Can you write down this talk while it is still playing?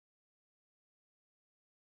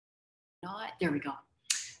not. There we go.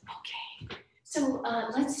 Okay. So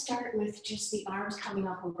let's start with just the arms coming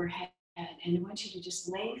up overhead. And I want you to just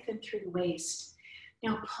lengthen through the waist.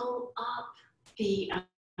 Now pull up the,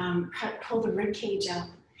 pull the rib cage up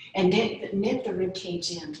and knit the rib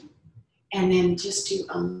cage in. And then just do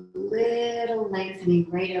a little lengthening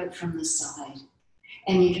right out from the side.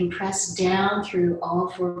 And you can press down through all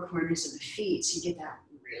four corners of the feet so you get that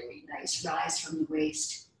really nice rise from the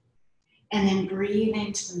waist. And then breathe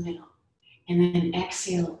into the middle. And then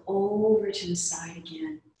exhale over to the side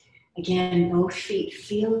again. Again, both feet,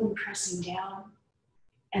 feel them pressing down.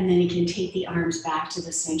 And then you can take the arms back to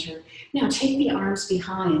the center. Now take the arms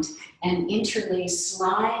behind and interlace,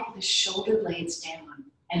 slide the shoulder blades down.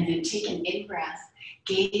 And then take an in-breath,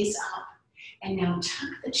 gaze up. And now tuck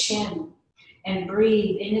the chin and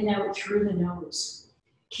breathe in and out through the nose.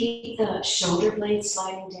 Keep the shoulder blades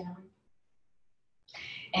sliding down.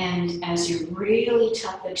 And as you really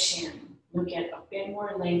tuck the chin, you'll get a bit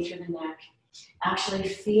more length through the neck. Actually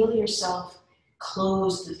feel yourself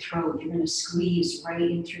close the throat. You're going to squeeze right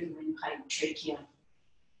in through the windpipe, trachea.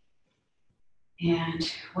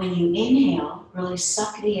 And when you inhale, really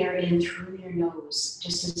suck the air in through your nose,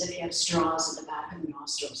 just as if you have straws at the back of the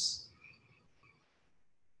nostrils.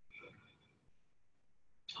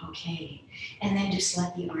 Okay, and then just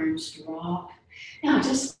let the arms drop. Now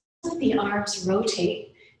just let the arms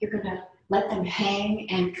rotate. You're going to let them hang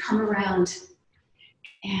and come around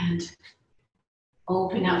and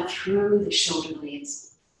open out through the shoulder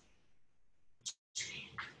blades.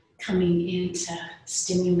 Coming into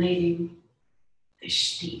stimulating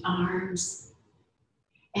the arms.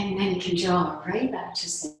 And then you can draw right back to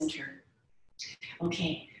center.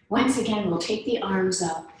 Okay, once again, we'll take the arms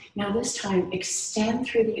up. Now this time, extend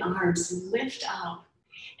through the arms, lift up.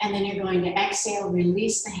 And then you're going to exhale,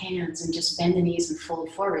 release the hands, and just bend the knees and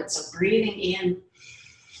fold forward. So breathing in,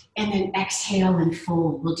 and then exhale and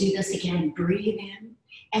fold. We'll do this again. Breathe in,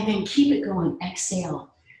 and then keep it going.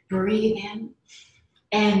 Exhale, breathe in,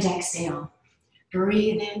 and exhale.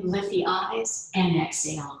 Breathe in, lift the eyes, and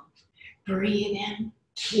exhale. Breathe in,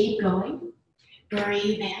 keep going.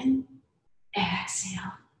 Breathe in,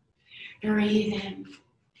 exhale. Breathe in,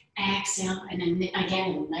 exhale, and then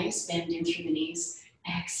again, a nice bend in through the knees.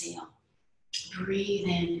 Exhale. Breathe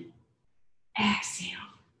in, exhale.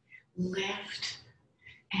 Lift,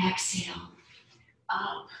 exhale.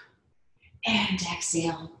 Up, and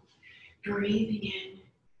exhale. Breathing in,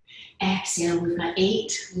 exhale. We've got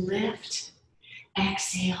 8, lift,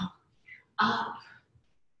 exhale, up,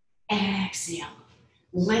 exhale.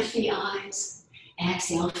 Lift the eyes,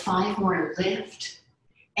 exhale. 5 more, lift,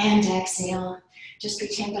 and exhale. Just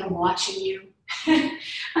pretend I'm watching you.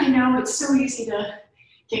 I know it's so easy to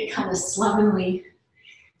get kind of slovenly.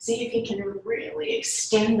 See if you can really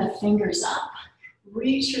extend the fingers up.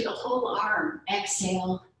 Reach through the whole arm.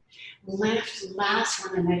 Exhale, lift. Last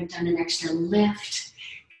one, I might have done an extra lift.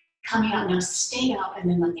 Coming out now, stay up, and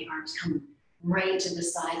then let the arms come right to the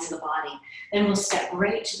sides of the body. Then we'll step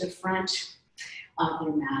right to the front of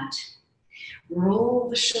your mat. Roll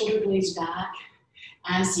the shoulder blades back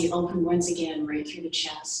as you open once again right through the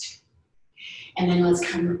chest. And then let's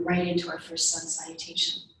come right into our first sun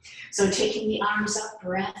salutation. So taking the arms up,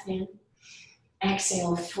 breath in.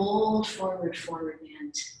 Exhale, fold forward, forward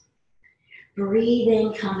bend. Breathe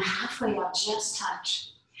in, come halfway up, just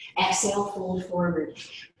touch. Exhale, fold forward.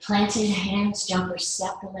 Planting hands, jump or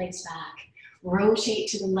step the legs back. Rotate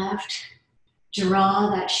to the left.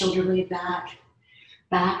 Draw that shoulder blade back.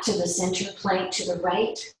 Back to the center, plank to the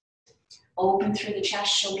right. Open through the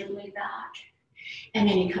chest, shoulder blade back. And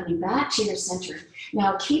then you're coming back to your center.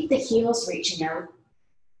 Now keep the heels reaching out.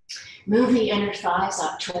 Move the inner thighs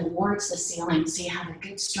up towards the ceiling so you have a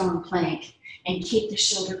good strong plank, and keep the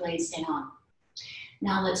shoulder blades down.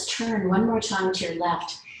 Now let's turn one more time to your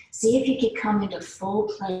left. See if you could come into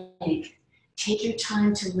full plank. Take your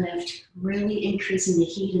time to lift, really increasing the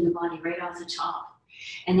heat in the body right off the top.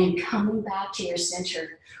 And then coming back to your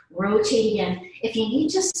center. Rotate again. If you need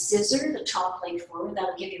to scissor the top leg forward,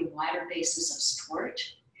 that'll give you a wider basis of support.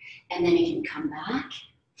 And then you can come back.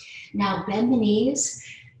 Now bend the knees,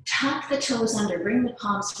 tuck the toes under, bring the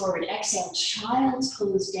palms forward. Exhale, child's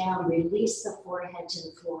pose down, release the forehead to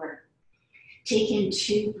the floor. Take in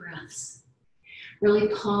 2 breaths.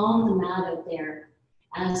 Really palm the mat out there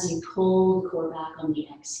as you pull the core back on the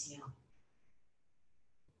exhale.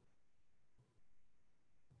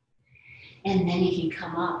 And then you can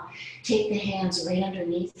come up. Take the hands right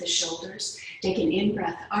underneath the shoulders. Take an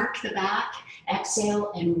in-breath, arc the back,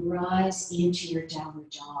 exhale, and rise into your downward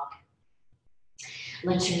dog.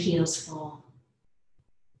 Let your heels fall.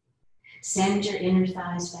 Send your inner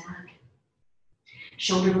thighs back.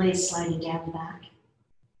 Shoulder blades sliding down the back.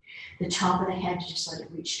 The top of the head, just let it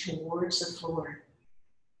reach towards the floor.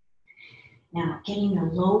 Now, getting the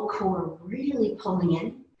low core really pulling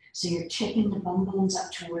in, so you're tipping the bum bones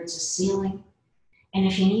up towards the ceiling. And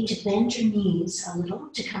if you need to bend your knees a little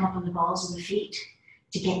to come up on the balls of the feet,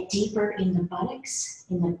 to get deeper in the buttocks,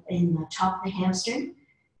 in the top of the hamstring,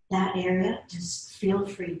 that area, just feel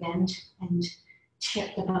free, bend and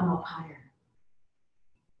tip the bum up higher.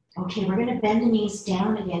 Okay, we're gonna bend the knees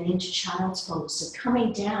down again into child's pose. So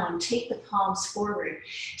coming down, take the palms forward.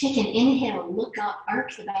 Take an inhale, look up,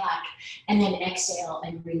 arc the back, and then exhale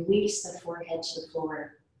and release the forehead to the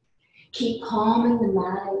floor. Keep palming the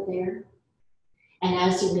mat out there. And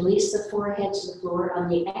as you release the forehead to the floor, on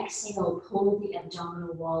the exhale, pull the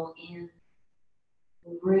abdominal wall in.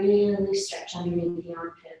 Really stretch underneath the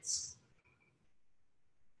armpits.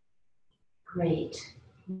 Great.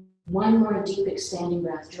 One more deep expanding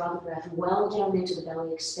breath. Draw the breath well down into the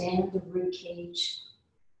belly. Expand the rib cage.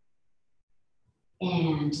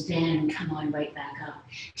 And then come on right back up.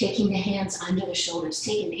 Taking the hands under the shoulders.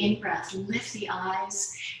 Take an in-breath. Lift the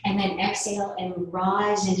eyes. And then exhale and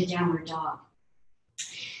rise into downward dog.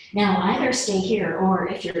 Now either stay here, or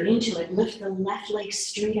if you're into it, lift the left leg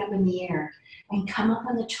straight up in the air and come up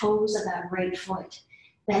on the toes of that right foot.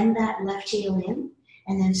 Bend that left heel in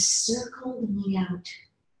and then circle the knee out.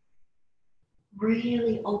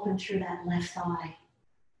 Really open through that left thigh.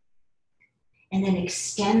 And then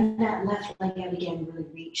extend that left leg out again, really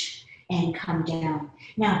reach and come down.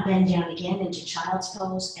 Now bend down again into child's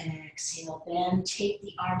pose and exhale, bend, take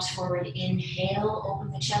the arms forward, inhale,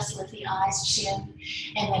 open the chest, lift the eyes, chin,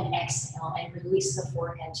 and then exhale and release the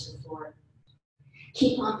forehead to the floor.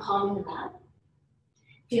 Keep on palming the mat.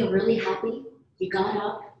 Feel really happy. You got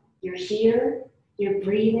up, you're here, you're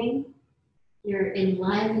breathing, you're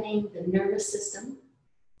enlivening the nervous system.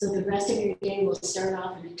 So the rest of your day will start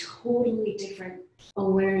off in a totally different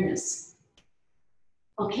awareness.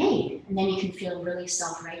 Okay, and then you can feel really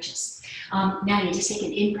self-righteous. Now you just take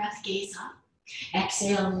an in-breath, gaze up.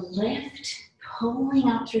 Exhale, lift, pulling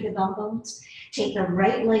up through the bum bones. Take the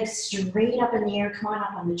right leg straight up in the air. Come on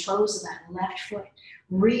up on the toes of that left foot.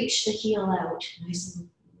 Reach the heel out, nice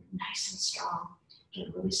and strong. Get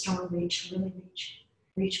a really strong reach, really reach.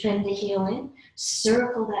 Reach, bend the heel in.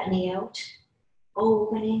 Circle that knee out.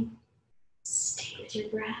 Opening. Stay with your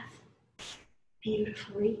breath.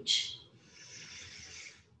 Beautiful reach.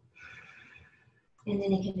 And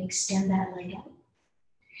then you can extend that leg out.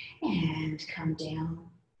 And come down.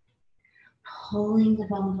 Pulling the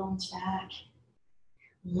bum bones back.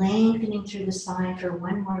 Lengthening through the spine for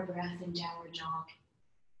one more breath in downward dog.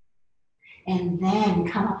 And then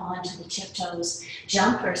come up onto the tiptoes.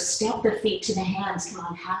 Jump or step the feet to the hands. Come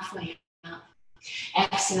on, halfway up.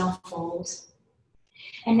 Exhale, fold.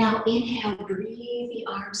 And now inhale, breathe the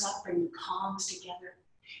arms up, bring the palms together.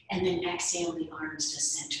 And then exhale the arms to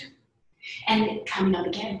center. And coming up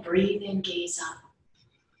again, breathe in, gaze up.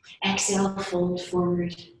 Exhale, fold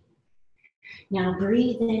forward. Now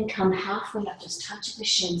breathe in, come halfway up, just touch the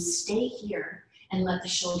shins, stay here, and let the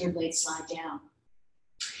shoulder blades slide down.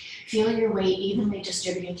 Feel your weight evenly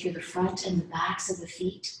distributed through the front and the backs of the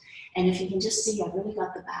feet. And if you can just see, I've really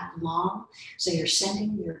got the back long, so you're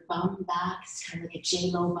sending your bum back. It's kind of like a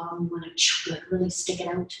J-Lo bum. You want to really stick it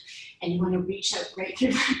out, and you want to reach out right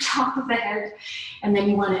through the top of the head. And then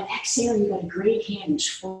you want to exhale. You've got a great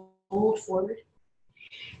hinge. Fold forward.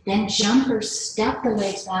 Then jump or step the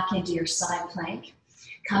legs back into your side plank.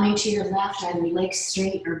 Coming to your left, either legs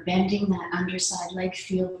straight or bending that underside leg.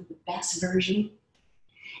 Feel the best version.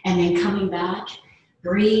 And then coming back,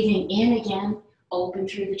 breathing in again. Open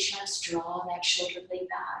through the chest, draw that shoulder blade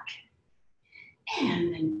back.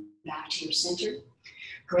 And then back to your center.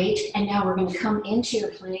 Great, and now we're gonna come into your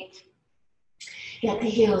plank. Get the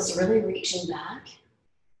heels really reaching back.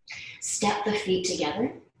 Step the feet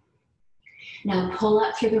together. Now pull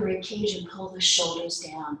up through the rib cage and pull the shoulders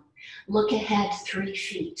down. Look ahead 3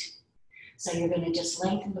 feet. So you're gonna just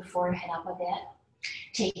lengthen the forehead up a bit.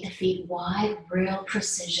 Take the feet wide, real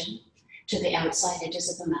precision to the outside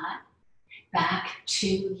edges of the mat. Back to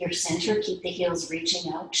your center, keep the heels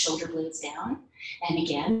reaching out, shoulder blades down. And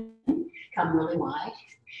again, come really wide.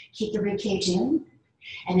 Keep the rib cage in,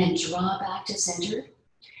 and then draw back to center.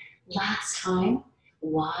 Last time,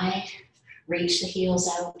 wide, reach the heels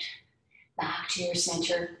out, back to your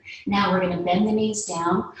center. Now we're gonna bend the knees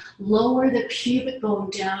down, lower the pubic bone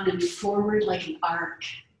down and forward like an arc.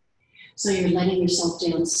 So you're letting yourself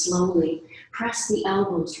down slowly. Press the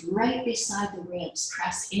elbows right beside the ribs.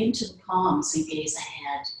 Press into the palms and gaze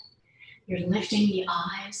ahead. You're lifting the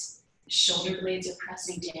eyes. The shoulder blades are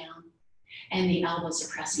pressing down. And the elbows are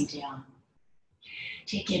pressing down.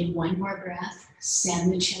 Take in one more breath.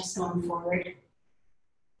 Send the chest bone forward.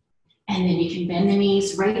 And then you can bend the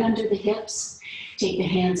knees right under the hips. Take the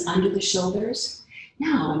hands under the shoulders.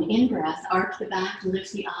 Now, an in-breath, arc the back,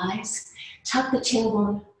 lift the eyes, tuck the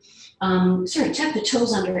tailbone, tuck the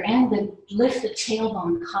toes under, and then lift the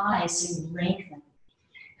tailbone high so you lengthen,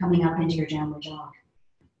 coming up into your downward dog.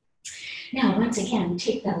 Now, once again,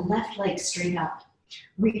 take the left leg straight up.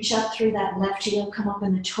 Reach up through that left heel, come up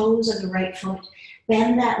on the toes of the right foot,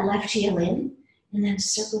 bend that left heel in, and then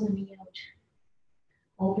circle the knee out.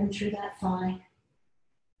 Open through that thigh.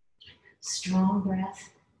 Strong breath.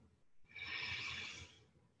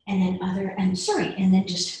 And then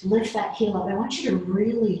just lift that heel up. I want you to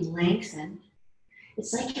really lengthen.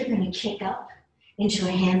 It's like you're going to kick up into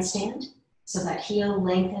a handstand. So that heel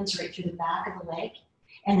lengthens right through the back of the leg.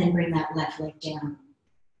 And then bring that left leg down.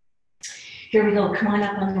 Here we go. Come on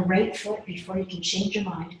up on the right foot before you can change your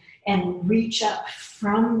mind. And reach up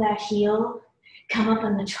from that heel. Come up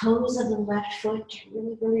on the toes of the left foot. Get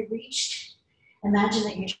really, really reached. Imagine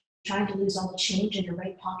that you're trying to lose all the change in your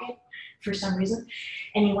right pocket for some reason.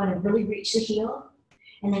 And you want to really reach the heel.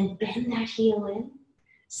 And then bend that heel in.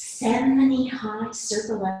 Send the knee high.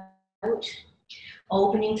 Circle out.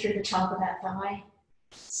 Opening through the top of that thigh.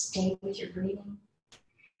 Stay with your breathing.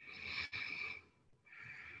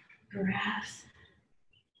 Breath.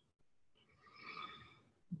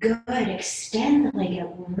 Good. Extend the leg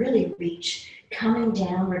out. Really reach. Coming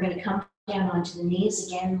down. We're going to come down onto the knees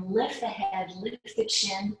again. Lift the head. Lift the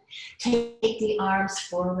chin. Take the arms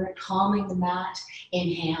forward. Palming the mat.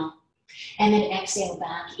 Inhale. And then exhale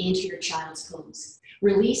back into your child's pose.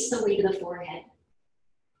 Release the weight of the forehead.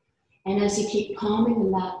 And as you keep palming the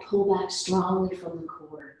mat, pull back strongly from the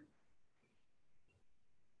core.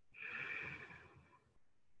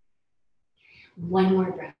 One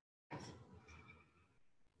more breath.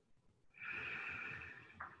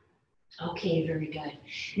 Okay, very good.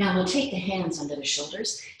 Now we'll take the hands under the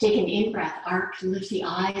shoulders. Take an in-breath, arc, lift the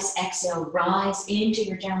eyes, exhale, rise into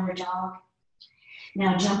your downward dog.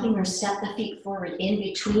 Now jumping or step the feet forward in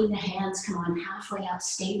between the hands, come on halfway out,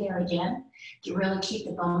 stay there again. You really keep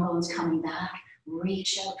the bum bones coming back.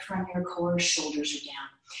 Reach out from your core, shoulders are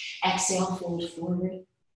down. Exhale, fold forward.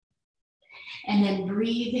 And then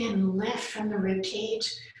breathe in, lift from the rib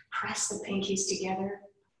cage, press the pinkies together,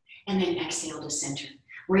 and then exhale to center.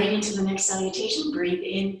 Right into the next salutation, breathe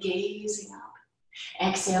in, gazing up.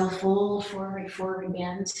 Exhale, fold forward, forward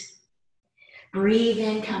bend. Breathe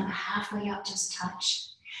in, come halfway up, just touch.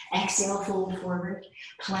 Exhale, fold forward.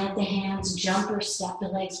 Plant the hands, jump or step the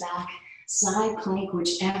legs back. Side plank,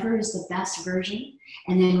 whichever is the best version.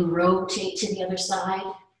 And then rotate to the other side.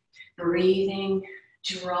 Breathing,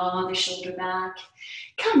 draw the shoulder back.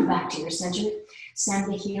 Come back to your center. Send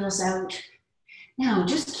the heels out. Now,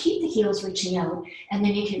 just keep the heels reaching out. And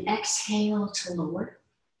then you can exhale to lower.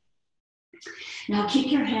 Now,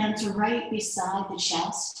 keep your hands right beside the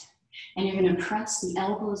chest. And you're going to press the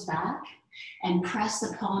elbows back and press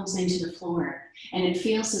the palms into the floor. And it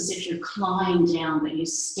feels as if you're clawing down, but you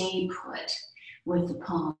stay put with the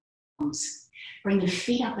palms. Bring the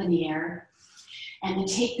feet up in the air and then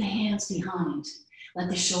take the hands behind. Let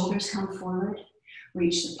the shoulders come forward.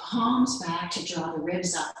 Reach the palms back to draw the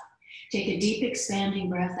ribs up. Take a deep expanding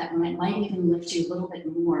breath that might even lift you a little bit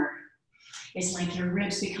more. It's like your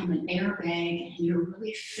ribs become an airbag and you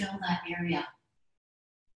really fill that area.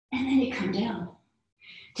 And then you come down.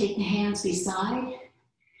 Take the hands beside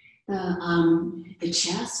the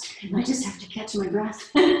chest. And I just have to catch my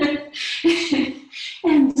breath. And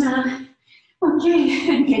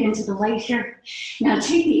okay, get into the light here. Now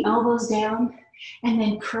take the elbows down and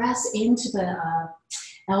then press into the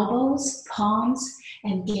elbows, palms,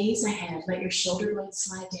 and gaze ahead. Let your shoulder blades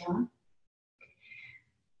slide down.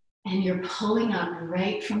 And you're pulling up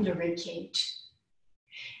right from the rib cage.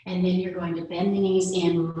 And then you're going to bend the knees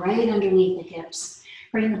in right underneath the hips.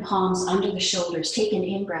 Bring the palms under the shoulders. Take an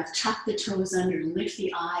in-breath. Tuck the toes under. Lift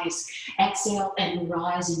the eyes. Exhale and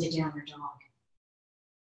rise into downward dog.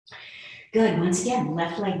 Good. Once again,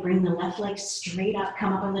 left leg. Bring the left leg straight up.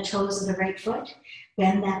 Come up on the toes of the right foot.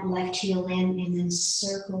 Bend that left heel in and then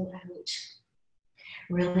circle out.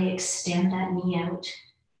 Really extend that knee out.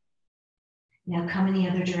 Now come in the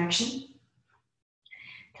other direction.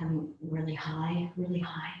 Come really high, really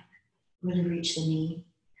high. Really reach the knee.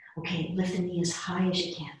 Okay, lift the knee as high as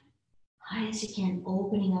you can. High as you can,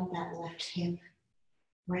 opening up that left hip.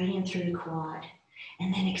 Right in through the quad.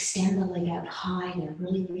 And then extend the leg out high there.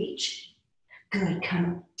 Really reach. Good,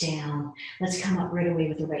 come down. Let's come up right away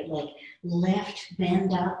with the right leg. Lift,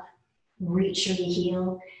 bend up, reach through the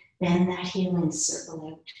heel. Bend that heel and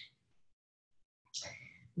circle out.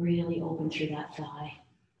 Really open through that thigh.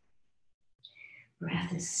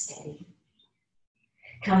 Breath is steady.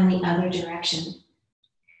 Come in the other direction.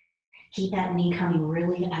 Keep that knee coming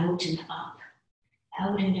really out and up.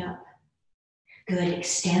 Out and up. Good.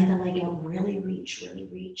 Extend the leg out. Really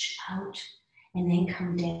reach out. And then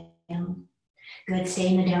come down. Good. Stay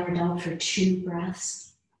in the downward dog for 2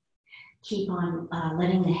 breaths. Keep on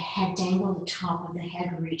letting the head dangle, the top of the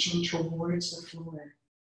head reaching towards the floor.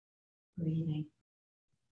 Breathing.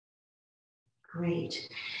 Great.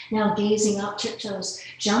 Now gazing up, tiptoes,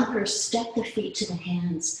 jumpers, step the feet to the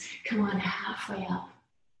hands. Come on, halfway up.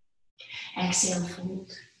 Exhale,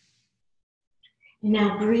 fold. And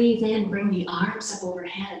now breathe in, bring the arms up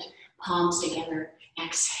overhead, palms together.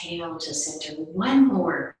 Exhale to center. 1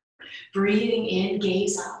 more. Breathing in,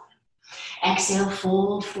 gaze up. Exhale,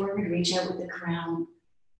 fold forward, reach out with the crown.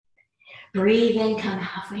 Breathe in, come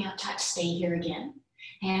halfway up, touch, stay here again.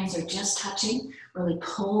 Hands are just touching. Really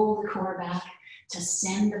pull the core back to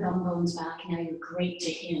send the bum bones back. Now you're great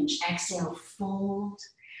to hinge. Exhale, fold.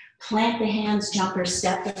 Plant the hands, jumper,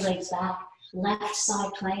 step the legs back. Left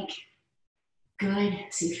side plank. Good.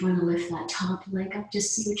 See if you want to lift that top leg up,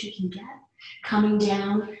 just see what you can get. Coming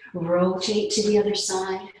down, rotate to the other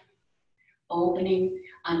side. Opening,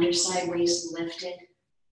 underside waist lifted.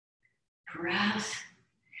 Breath.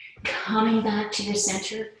 Coming back to your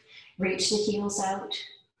center. Reach the heels out.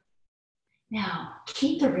 Now,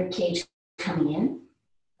 keep the rib cage coming in.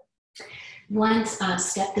 Once,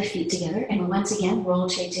 step the feet together, and once again,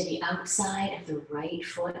 rotate to the outside of the right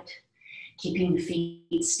foot, keeping the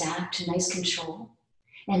feet stacked, nice control.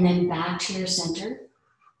 And then back to your center,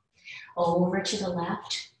 over to the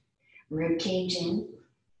left, rib cage in.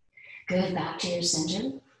 Good, back to your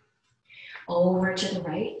center, over to the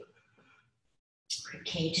right, rib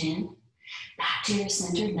cage in. Back to your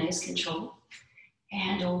center, nice control,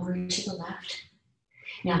 and over to the left.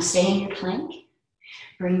 Now stay in your plank,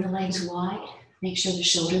 bring the legs wide, make sure the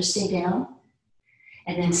shoulders stay down,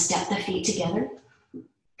 and then step the feet together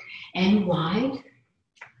and wide,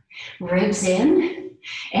 ribs in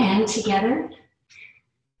and together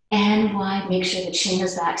and wide. Make sure the chin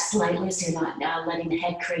is back slightly so you're not letting the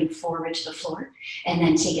head crane forward to the floor, and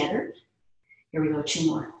then together. Here we go, 2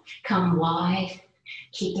 more. Come wide.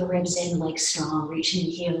 Keep the ribs in, legs strong, reaching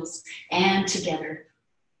the heels, and together.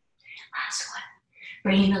 Last one.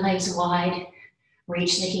 Bringing the legs wide,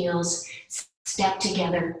 reach the heels, step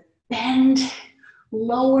together, bend,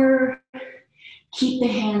 lower. Keep the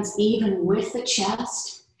hands even with the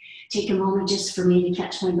chest. Take a moment just for me to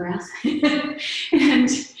catch my breath. And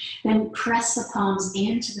then press the palms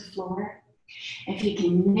into the floor. If you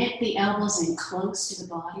can knit the elbows in close to the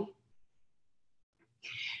body.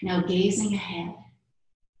 Now gazing ahead.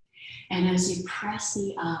 And as you press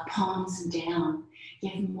the palms down,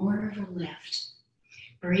 give more of a lift.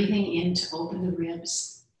 Breathing in to open the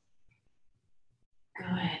ribs.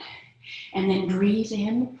 Good. And then breathe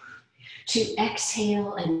in to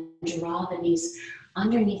exhale and draw the knees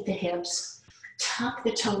underneath the hips. Tuck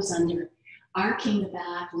the toes under, arcing the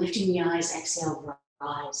back, lifting the eyes. Exhale,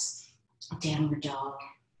 rise. Downward dog.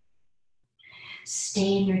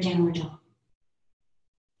 Stay in your downward dog.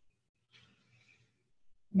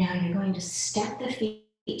 Now you're going to step the feet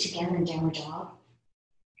together in downward dog.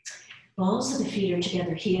 Balls of the feet are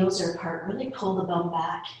together, heels are apart. Really pull the bum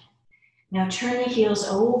back. Now turn the heels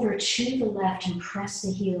over to the left and press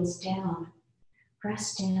the heels down.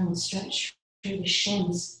 Press down, stretch through the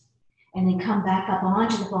shins. And then come back up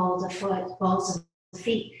onto the balls of the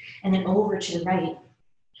feet, and then over to the right.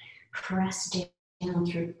 Press down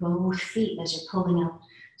through both feet as you're pulling up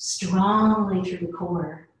strongly through the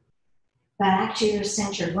core. Back to your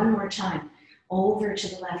center, 1 more time. Over to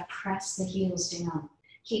the left, press the heels down.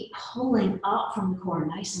 Keep pulling up from the core,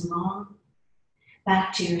 nice and long.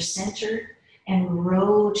 Back to your center and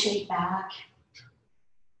rotate back.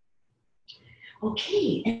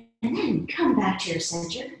 Okay, and then come back to your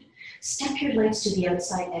center. Step your legs to the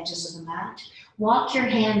outside edges of the mat. Walk your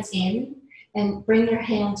hands in and bring your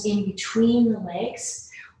hands in between the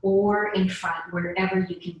legs or in front, wherever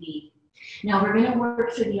you can be. Now we're going to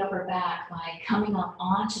work through the upper back by coming up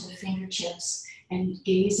onto the fingertips and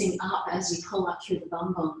gazing up as you pull up through the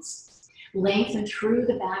bum bones. Lengthen through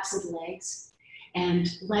the backs of the legs and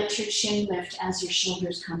let your chin lift as your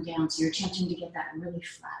shoulders come down. So you're attempting to get that really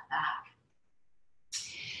flat back.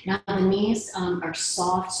 Now the knees are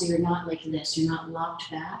soft, so you're not like this. You're not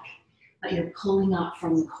locked back, but you're pulling up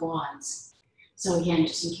from the quads. So again,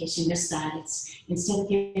 just in case you missed that, it's instead of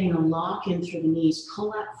getting a lock in through the knees,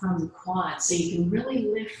 pull up from the quads so you can really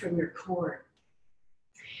lift from your core.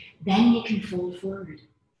 Then you can fold forward.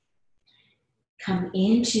 Come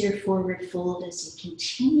into your forward fold as you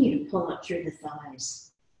continue to pull up through the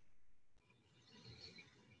thighs.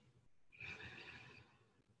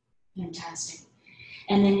 Fantastic.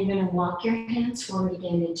 And then you're going to walk your hands forward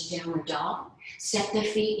again into downward dog. Step the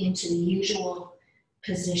feet into the usual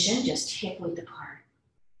position, just hip width apart.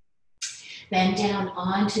 Bend down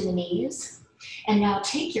onto the knees. And now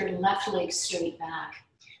take your left leg straight back.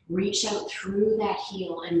 Reach out through that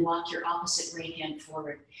heel and walk your opposite right hand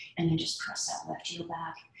forward. And then just press that left heel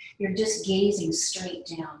back. You're just gazing straight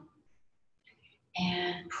down.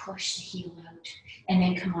 And push the heel out. And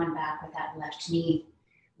then come on back with that left knee.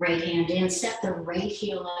 Right hand in. Step the right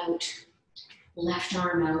heel out. Left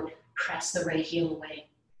arm out. Press the right heel away.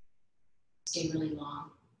 Stay really long.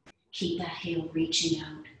 Keep that heel reaching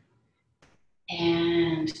out.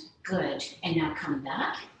 And good. And now come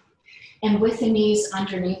back. And with the knees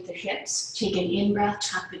underneath the hips, take an in-breath,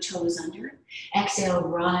 tuck the toes under. Exhale,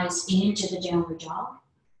 rise into the downward dog.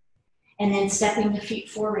 And then stepping the feet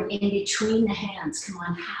forward in between the hands. Come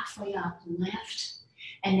on, halfway up, lift.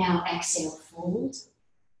 And now exhale, fold.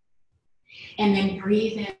 And then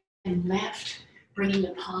breathe in, lift, bringing the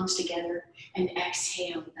palms together. And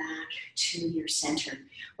exhale back to your center.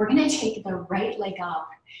 We're going to take the right leg up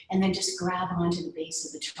and then just grab onto the base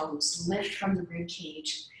of the toes. Lift from the rib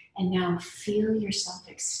cage. And now feel yourself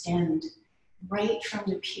extend right from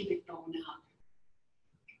the pubic bone up.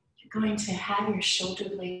 You're going to have your shoulder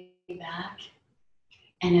blade back.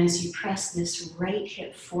 And as you press this right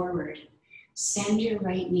hip forward, send your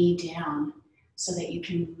right knee down so that you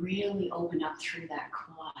can really open up through that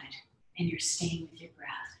quad. And you're staying with your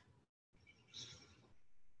breath.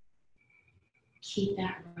 Keep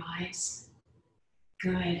that rise.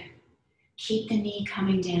 Good. Keep the knee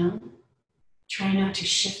coming down. Try not to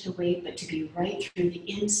shift the weight, but to be right through the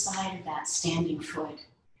inside of that standing foot,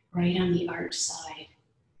 right on the arch side.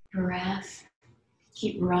 Breath.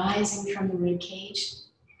 Keep rising from the rib cage.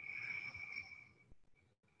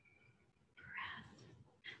 Breath.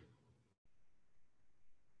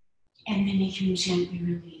 And then you can gently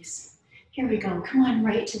release. Here we go. Come on,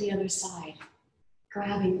 right to the other side.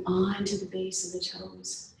 Grabbing onto the base of the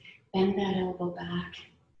toes. Bend that elbow back.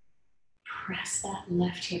 Press that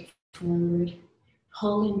left hip forward,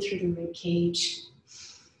 pull in through the rib cage.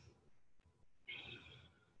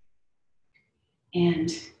 And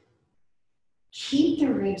keep the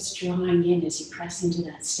ribs drawing in as you press into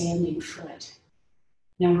that standing foot.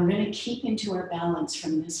 Now we're going to keep into our balance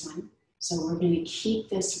from this one. So we're going to keep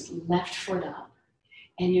this left foot up.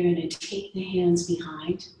 And you're going to take the hands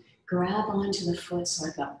behind, grab onto the foot. So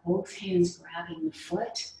I've got both hands grabbing the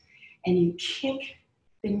foot. And you kick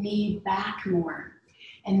the knee back more.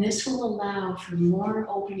 And this will allow for more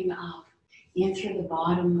opening up in through the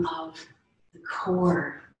bottom of the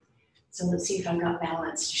core. So let's see if I've got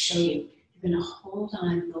balance to show you. You're going to hold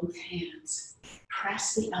on both hands.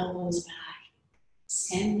 Press the elbows back.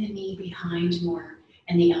 Send the knee behind more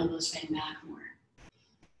and the elbows bend back more.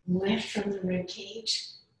 Lift from the rib cage.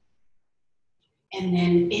 And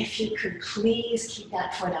then if you could please keep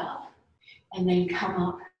that foot up and then come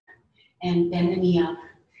up and bend the knee up.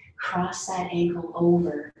 Cross that ankle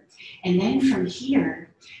over. And then from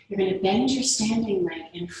here, you're going to bend your standing leg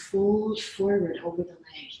and fold forward over the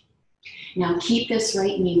leg. Now keep this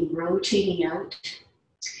right knee rotating out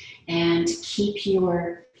and keep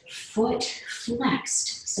your foot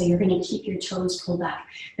flexed. So you're going to keep your toes pulled back.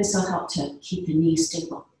 This will help to keep the knee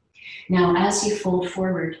stable. Now as you fold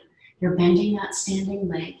forward, you're bending that standing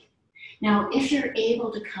leg. Now if you're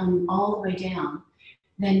able to come all the way down,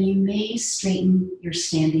 then you may straighten your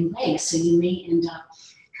standing leg. So you may end up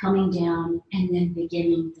coming down and then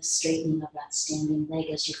beginning the straightening of that standing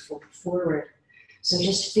leg as you fold forward. So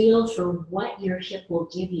just feel for what your hip will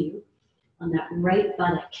give you on that right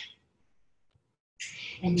buttock.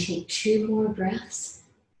 And take 2 more breaths.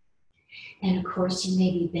 And of course, you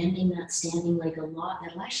may be bending that standing leg a lot.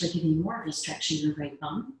 That'll actually give you more of a stretch in your right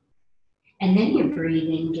bum. And then you breathe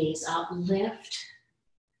in, gaze up, lift.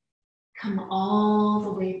 Come all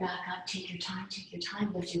the way back up. Take your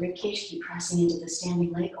time, lift your ribcage, keep pressing into the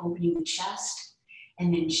standing leg, opening the chest,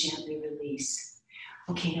 and then gently release.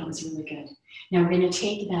 Okay, that was really good. Now we're going to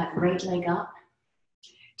take that right leg up,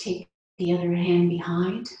 take the other hand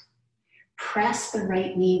behind, press the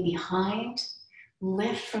right knee behind,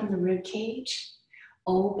 lift from the ribcage,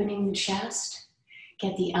 opening the chest,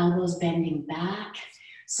 get the elbows bending back.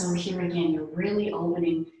 So here again, you're really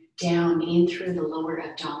opening down in through the lower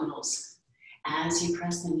abdominals. As you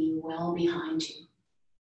press the knee well behind you,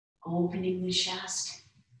 opening the chest,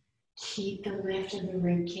 keep the lift of the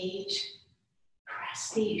rib cage,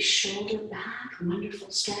 press the shoulder back,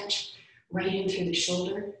 wonderful stretch right in through the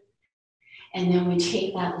shoulder, And then we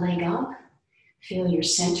take that leg up, feel your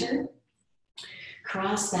center,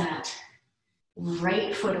 cross that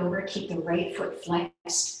right foot over, keep the right foot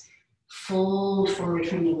flexed, fold forward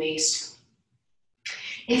from the waist.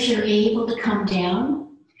 If you're able to come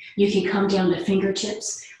down, you can come down to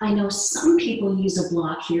fingertips. I know some people use a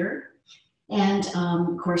block here, and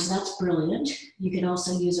of course that's brilliant. You can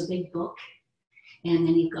also use a big book, and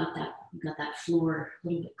then you've got that floor a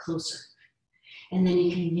little bit closer. And then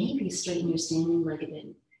you can maybe straighten your standing leg a bit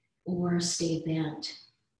or stay bent.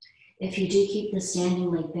 If you do keep the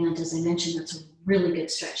standing leg bent, as I mentioned, that's a really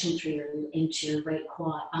good stretch into your right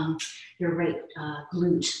quad, your right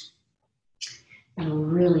glute. That'll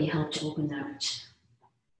really help to open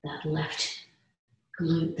that left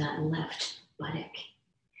glute, that left buttock.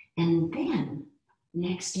 And then,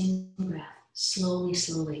 next in breath, slowly,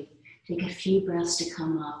 slowly, take a few breaths to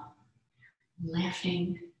come up,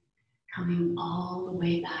 lifting, coming all the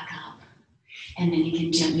way back up. And then you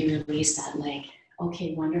can gently release that leg.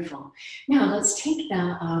 Okay, wonderful. Now let's take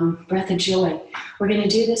the breath of joy. We're going to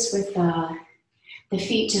do this with the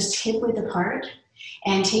feet just hip width apart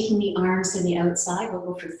and taking the arms to the outside. We'll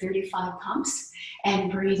go for 35 pumps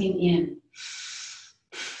and breathing in.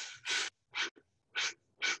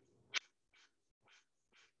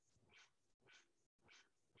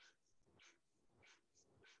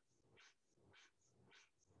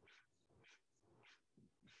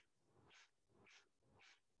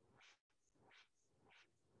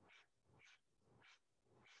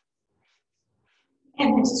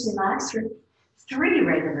 And then just relax for 3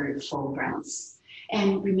 regular full breaths.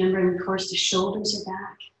 And remember, of course, the shoulders are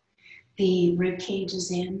back, the rib cage is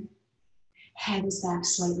in, head is back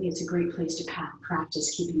slightly. It's a great place to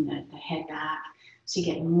practice keeping the head back, so you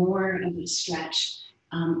get more of a stretch,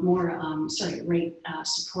 support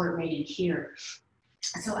right in here.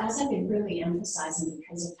 So as I've been really emphasizing,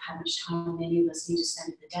 because of how much time many of us need to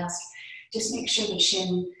spend at the desk, just make sure the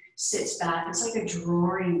chin sits back. It's like a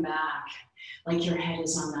drawing back, like your head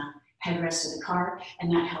is on the headrest of the car,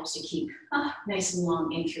 and that helps to keep nice and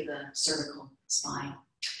long in through the cervical spine.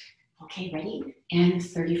 Okay, ready? And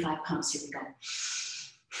 35 pumps, here we go.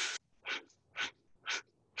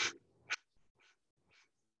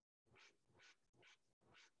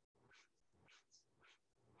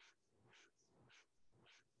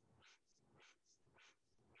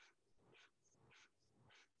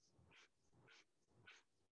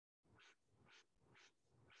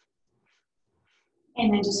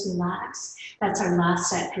 And then just relax. That's our last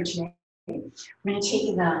set for today. We're going to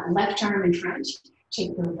take the left arm in front,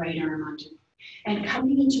 take the right arm under. And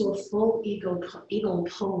coming into a full eagle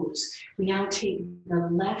pose, we now take the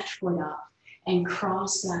left foot up and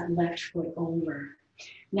cross that left foot over.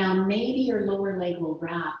 Now maybe your lower leg will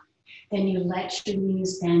wrap. Then you let your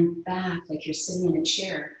knees bend back like you're sitting in a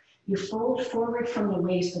chair. You fold forward from the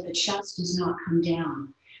waist, but the chest does not come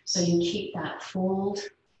down. So you keep that fold.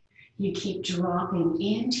 You keep dropping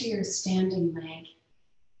into your standing leg.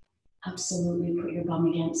 Absolutely put your bum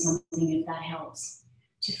against something if that helps,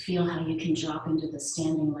 to feel how you can drop into the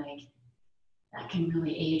standing leg. That can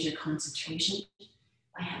really aid your concentration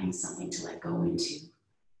by having something to let go into.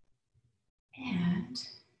 And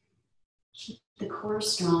keep the core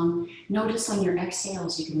strong. Notice on your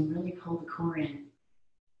exhales, you can really pull the core in.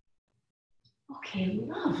 Okay,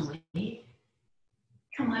 lovely.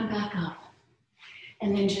 Come on back up.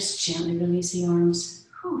 And then just gently release the arms.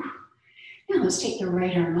 Whew. Now let's take the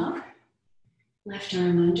right arm up, left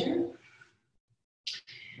arm under.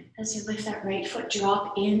 As you lift that right foot,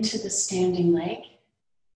 drop into the standing leg.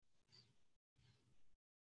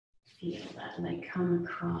 Feel that leg come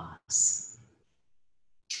across.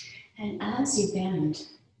 And as you bend,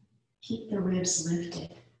 keep the ribs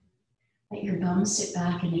lifted. Let your bum sit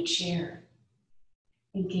back in a chair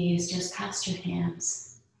and gaze just past your hands.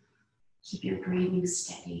 Keep your breathing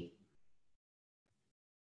steady.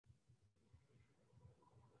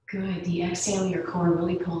 Good. The exhale, your core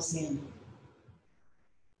really pulls in.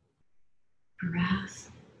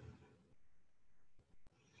 Breath.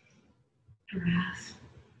 Breath.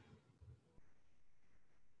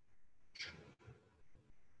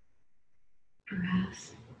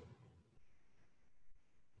 Breath.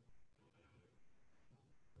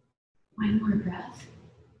 One more breath.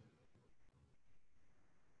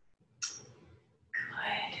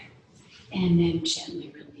 Good. And then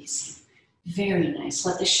gently releasing. Very nice.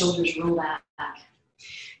 Let the shoulders roll back.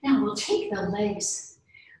 Now we'll take the legs.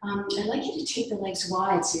 I'd like you to take the legs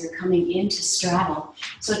wide so you're coming into straddle.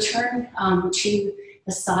 So turn to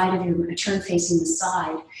the side of your, turn facing the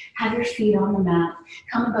side. Have your feet on the mat.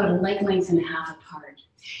 Come about a leg length and a half apart.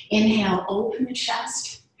 Inhale, open the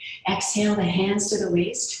chest. Exhale, the hands to the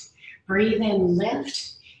waist. Breathe in,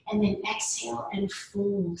 lift, and then exhale and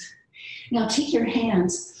fold. Now take your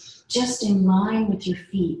hands just in line with your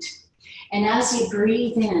feet. And as you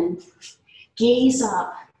breathe in, gaze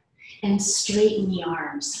up and straighten the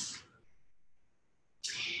arms.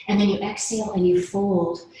 And then you exhale and you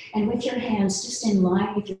fold. And with your hands just in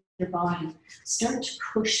line with your body, start to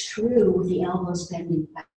push through with the elbows bending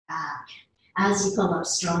back as you pull up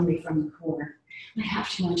strongly from the core. I have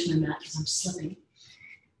to go into my mat because I'm slipping.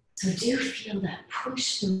 So do feel that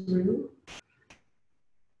push through.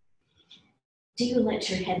 Do you let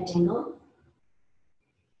your head dingle?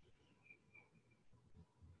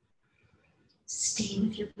 Stay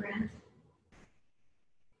with your breath.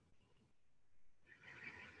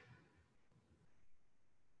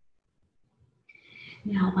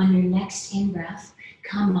 Now on your next in-breath,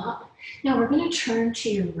 come up. Now we're going to turn to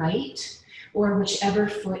your right or whichever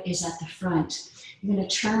foot is at the front. You're going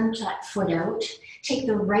to turn that foot out. Take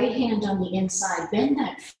the right hand on the inside. Bend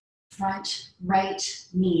that front right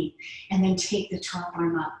knee and then take the top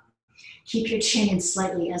arm up. Keep your chin in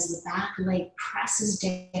slightly as the back leg presses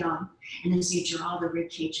down and as you draw the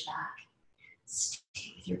rib cage back.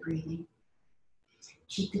 Stay with your breathing.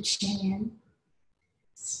 Keep the chin in.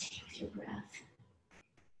 Stay with your breath.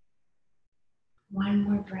 One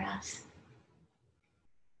more breath.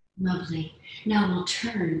 Lovely. Now we'll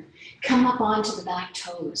turn. Come up onto the back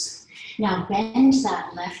toes. Now bend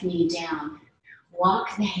that left knee down.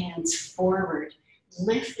 Walk the hands forward.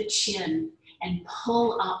 Lift the chin and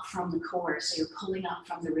pull up from the core. So you're pulling up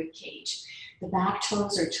from the rib cage. The back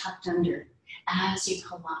toes are tucked under as you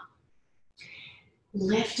pull up.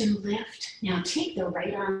 Lift and lift. Now take the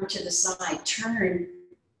right arm to the side. Turn.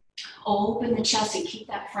 Open the chest and keep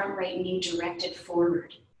that front right knee directed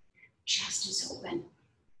forward. Chest is open.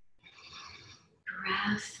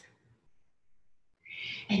 Breath.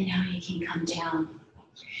 And now you can come down.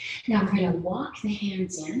 Now we're going to walk the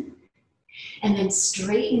hands in and then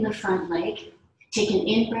straighten the front leg. Take an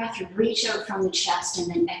in-breath, reach out from the chest,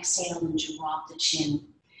 and then exhale and drop the chin.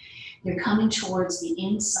 You're coming towards the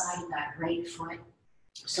inside of that right foot.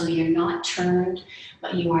 So you're not turned,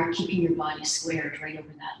 but you are keeping your body squared right over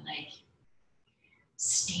that leg.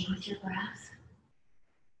 Stay with your breath.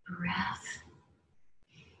 Breath.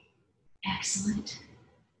 Excellent.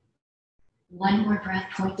 One more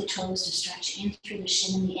breath, point the toes to stretch in through the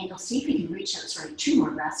shin and the ankle. See if you can reach out, sorry, 2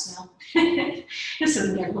 more breaths now. So we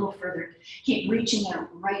can get a little further. Keep reaching out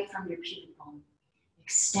right from your pubic bone,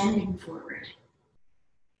 extending forward.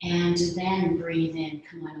 And then breathe in,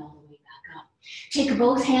 come on all the way back up. Take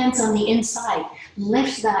both hands on the inside,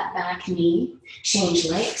 lift that back knee, change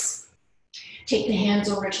legs. Take the hands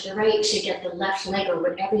over to the right to get the left leg or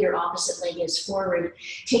whatever your opposite leg is forward.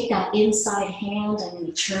 Take that inside hand, I'm going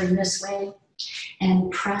to turn this way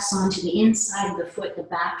and press onto the inside of the foot. The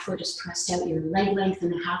back foot is pressed out, your leg length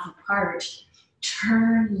and a half apart.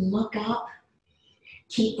 Turn, look up.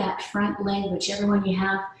 Keep that front leg, whichever one you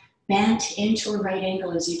have, bent into a right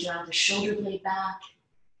angle as you draw the shoulder blade back.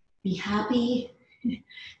 Be happy.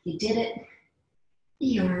 You did it.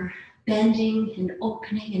 You're bending and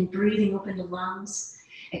opening and breathing open the lungs,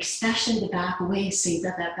 especially the back waist, so you've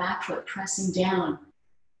got that back foot pressing down.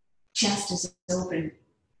 Chest is open.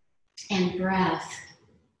 And breath.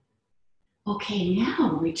 Okay,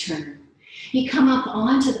 now return. You come up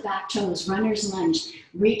onto the back toes, runner's lunge.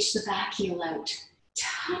 Reach the back heel out.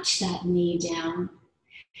 Touch that knee down.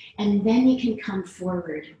 And then you can come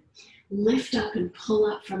forward. Lift up and pull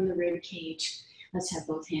up from the rib cage. Let's have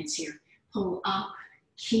both hands here. Pull up,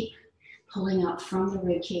 keep pulling up from the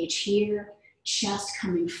rib cage here. Chest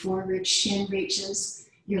coming forward, shin reaches.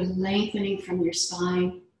 You're lengthening from your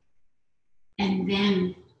spine. And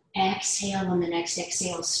then exhale on the next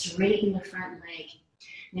exhale, straighten the front leg.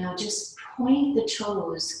 Now just point the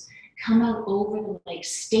toes, come out over the leg,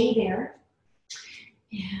 stay there.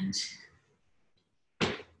 And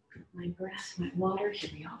my breath, my water, here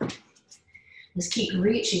we go. Just keep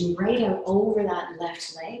reaching right out over that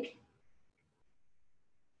left leg.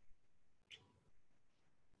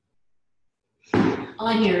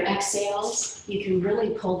 On your exhales, you can really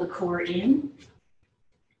pull the core in.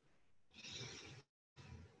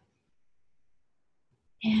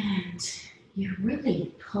 And you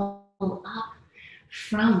really pull up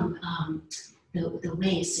from the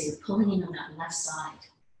waist, so you're pulling in on that left side.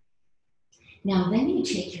 Now then you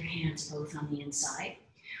take your hands both on the inside.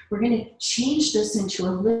 We're going to change this into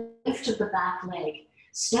a lift of the back leg.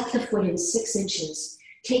 Step the foot in 6 inches.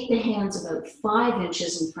 Take the hands about 5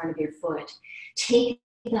 inches in front of your foot. Take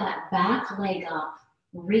that back leg up,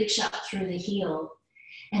 reach up through the heel,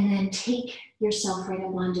 and then take yourself right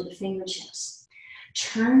up onto the fingertips.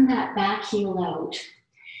 Turn that back heel out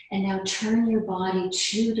And now turn your body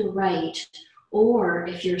to the right, or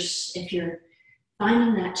if you're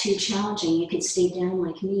finding that too challenging, you could stay down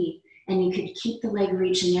like me, and you could keep the leg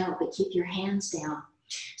reaching out, but keep your hands down.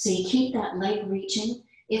 So you keep that leg reaching.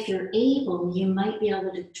 If you're able, you might be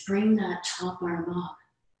able to bring that top arm up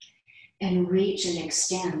and reach and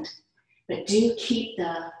extend. But do keep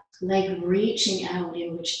the leg reaching out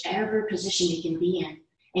in whichever position you can be in,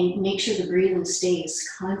 and make sure the breathing stays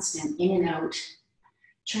constant, in and out.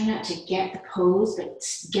 Try not to get the pose, but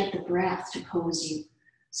get the breath to pose you.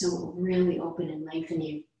 So it will really open and lengthen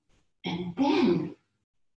you. And then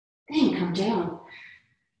come down.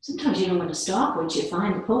 Sometimes you don't want to stop once you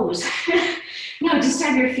find the pose. No, just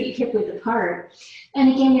have your feet hip width apart.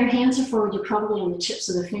 And again, your hands are forward. You're probably on the tips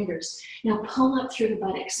of the fingers. Now pull up through the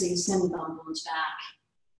buttocks so you send the bum bones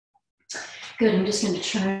back. Good, I'm just going to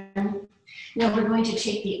turn. Now we're going to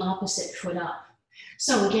take the opposite foot up.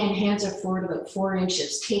 So again, hands are forward about 4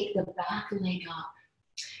 inches. Take the back leg up.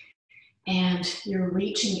 And you're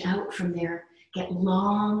reaching out from there. Get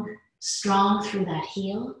long, strong through that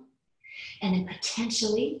heel. And then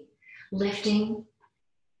potentially lifting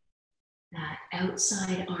that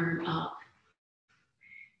outside arm up.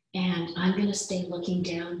 And I'm going to stay looking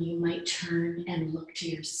down. You might turn and look to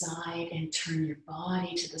your side and turn your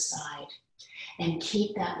body to the side. And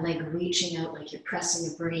keep that leg reaching out like you're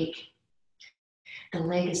pressing a brake. The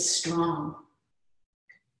leg is strong.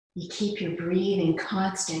 You keep your breathing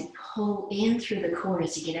constant. Pull in through the core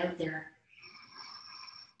as you get out there.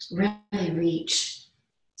 Really reach.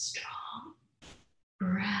 Strong.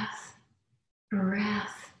 Breath,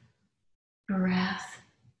 breath, breath.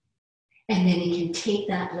 And then you can take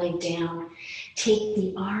that leg down. Take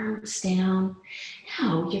the arms down.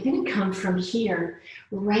 Now you're going to come from here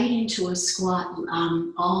right into a squat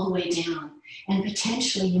all the way down. And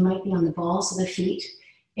potentially you might be on the balls of the feet.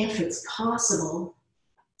 If it's possible,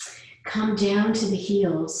 come down to the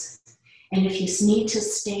heels. And if you need to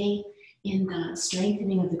stay in the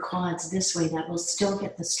strengthening of the quads this way, that will still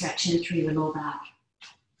get the stretch in through your low back.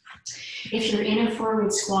 If you're in a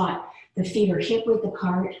forward squat, the feet are hip width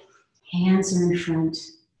apart, hands are in front,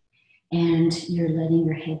 and you're letting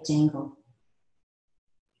your head dangle.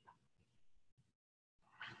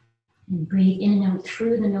 And breathe in and out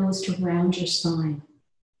through the nose to round your spine.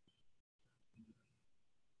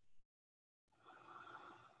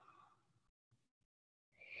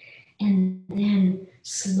 And then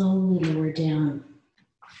slowly lower down.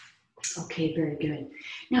 Okay, very good.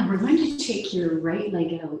 Now we're going to take your right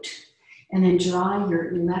leg out and then draw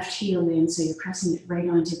your left heel in so you're pressing it right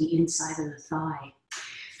onto the inside of the thigh.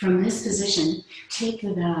 From this position, take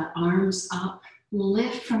the arms up,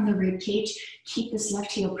 lift from the rib cage, keep this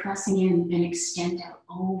left heel pressing in and extend out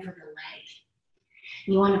over the leg.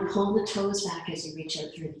 You want to pull the toes back as you reach out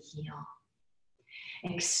through the heel.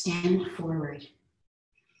 Extend forward.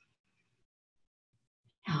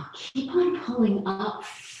 Now keep on pulling up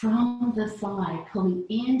from the thigh, pulling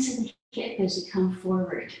into the hip as you come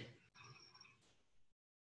forward.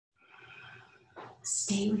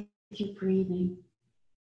 Stay with your breathing.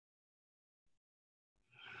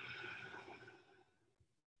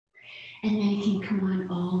 And then you can come on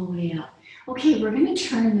all the way up. Okay, we're going to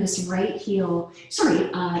turn this right heel,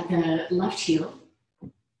 the left heel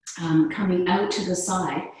coming out to the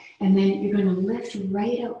side. And then you're going to lift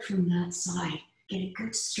right out from that side. Get a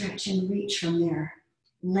good stretch and reach from there.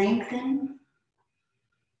 Lengthen.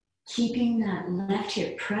 Keeping that left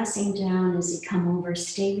hip pressing down as you come over.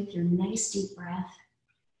 Stay with your nice deep breath.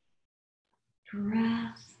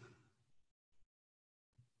 Breath.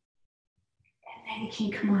 And then you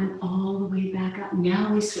can come on all the way back up.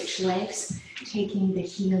 Now we switch legs, taking the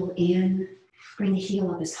heel in. Bring the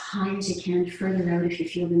heel up as high as you can, further out if you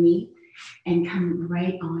feel the need. And come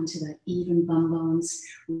right onto the even bum bones.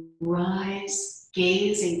 Rise,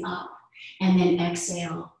 gazing up, and then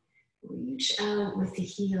exhale. Reach out with the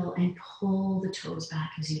heel and pull the toes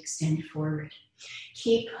back as you extend forward.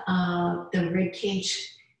 Keep the rib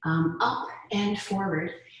cage up and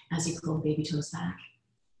forward as you pull baby toes back,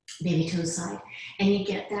 baby toes side, and you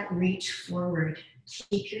get that reach forward.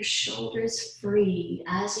 Keep your shoulders free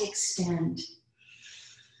as you extend.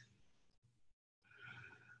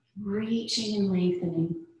 Reaching and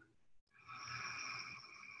lengthening.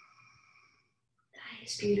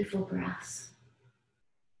 Nice, beautiful breaths.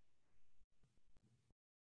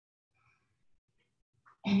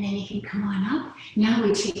 And then you can come on up. Now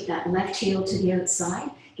we take that left heel to the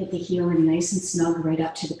outside. Get the heel in nice and snug right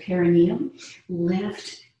up to the perineum.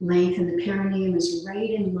 Lift, lengthen. The perineum is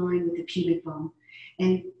right in line with the pubic bone.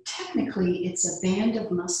 And technically, it's a band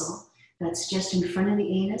of muscle that's just in front of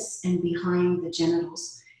the anus and behind the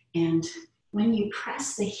genitals. And when you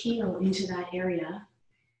press the heel into that area,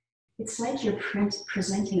 it's like you're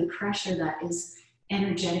presenting a pressure that is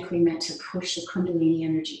energetically meant to push the Kundalini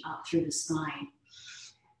energy up through the spine.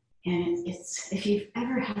 And it's, if you've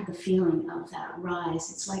ever had the feeling of that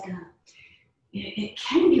rise, it's like it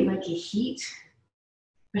can be like a heat,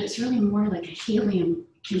 but it's really more like a helium.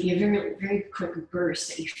 It can be a very, very quick burst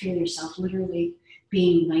that you feel yourself literally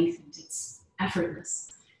being lengthened. It's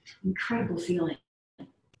effortless, incredible feeling.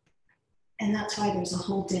 And that's why there's a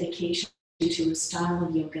whole dedication to a style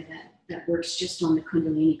of yoga that works just on the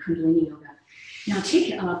Kundalini yoga. Now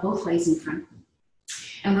take both legs in front.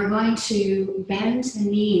 And we're going to bend the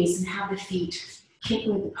knees and have the feet hip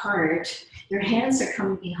width apart. Your hands are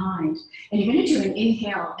coming behind. And you're going to do an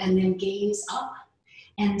inhale and then gaze up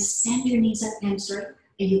and send your knees up and sort.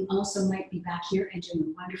 And you also might be back here and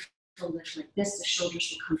doing a wonderful lift like this. The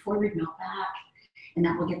shoulders will come forward, not back. And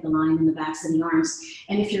that will get the line in the backs of the arms.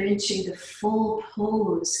 And if you're into the full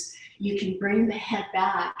pose, you can bring the head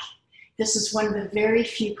back. This is one of the very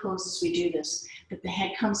few poses we do this, that the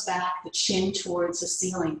head comes back, the chin towards the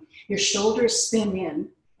ceiling. Your shoulders spin in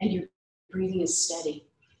and your breathing is steady.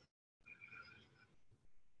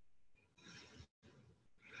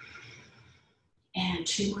 And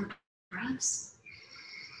 2 more breaths.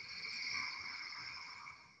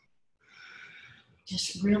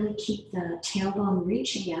 Just really keep the tailbone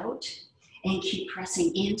reaching out and keep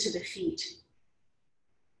pressing into the feet.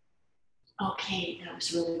 Okay, that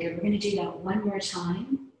was really good. We're going to do that one more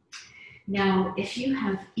time. Now, if you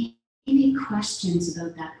have any questions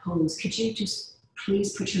about that pose, could you just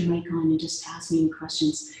please put your mic on and just ask me any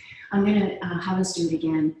questions? I'm going to have us do it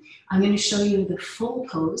again. I'm going to show you the full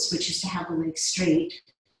pose, which is to have the legs straight.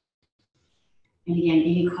 And again,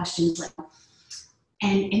 any questions?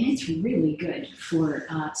 And it's really good for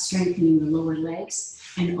strengthening the lower legs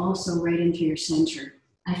and also right into your center.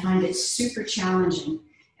 I find it super challenging.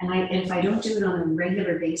 And if I don't do it on a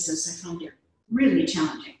regular basis, I find it really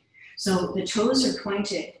challenging. So the toes are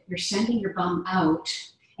pointed, you're sending your bum out,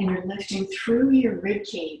 and you're lifting through your rib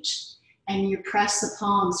cage, and you press the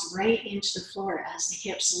palms right into the floor as the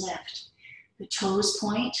hips lift. The toes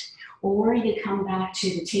point, or you come back to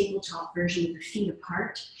the tabletop version of the feet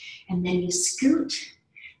apart, and then you scoot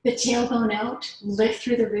the tailbone out, lift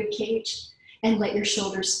through the rib cage, and let your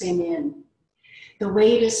shoulders spin in. The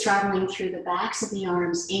weight is traveling through the backs of the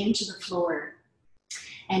arms into the floor.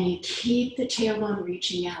 And you keep the tailbone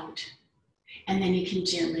reaching out. And then you can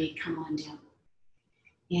gently come on down.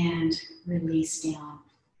 And release down.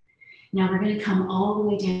 Now we're going to come all the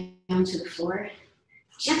way down to the floor,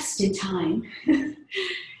 just in time.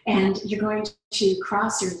 And you're going to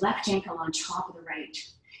cross your left ankle on top of the right.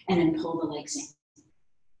 And then pull the legs in.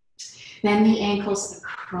 Bend the ankles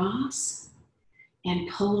across. And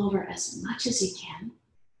pull over as much as you can,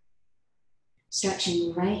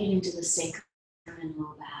 stretching right into the sacrum and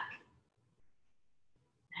low back.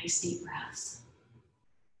 Nice deep breaths.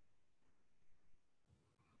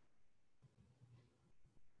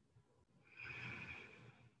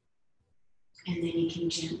 And then you can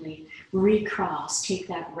gently recross, take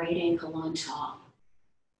that right ankle on top,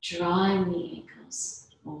 drawing the ankles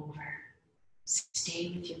over.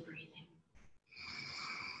 Stay with your breathing.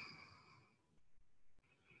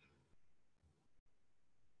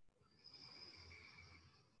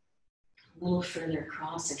 A little further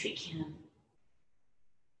across if you can.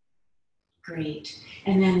 Great.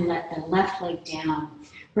 And then let the left leg down.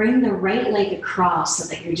 Bring the right leg across so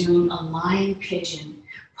that you're doing a lying pigeon,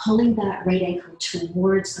 pulling that right ankle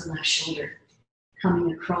towards the left shoulder,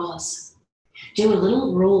 coming across. Do a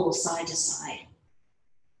little roll side to side.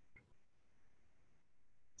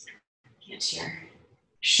 Get your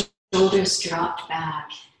shoulders dropped back.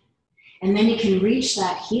 And then you can reach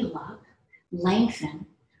that heel up, lengthen,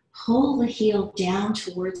 pull the heel down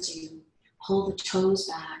towards you, pull the toes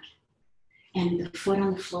back, and the foot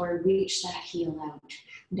on the floor, reach that heel out.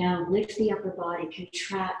 Now lift the upper body,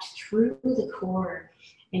 contract through the core,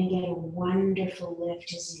 and get a wonderful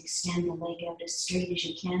lift as you extend the leg out as straight as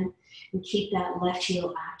you can, and keep that left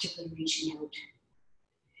heel actively reaching out.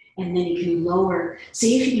 And then you can lower,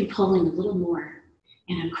 see if you can pull in a little more.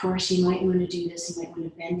 And of course, you might want to do this, you might want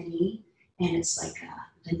to bend the knee, and it's like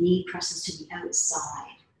the knee presses to the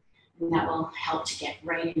outside. And that will help to get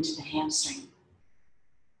right into the hamstring.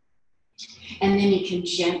 And then you can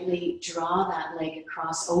gently draw that leg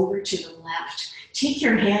across over to the left. Take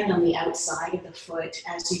your hand on the outside of the foot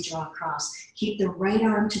as you draw across. Keep the right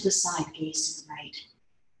arm to the side, gaze to the right.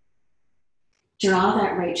 Draw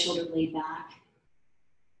that right shoulder blade back.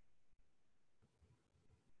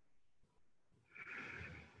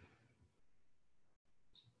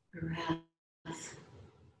 Breath.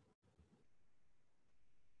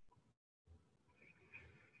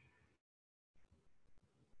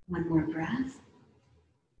 One more breath.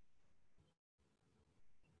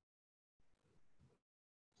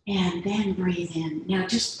 And then breathe in. Now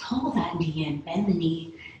just pull that knee in, bend the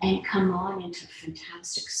knee, and come on into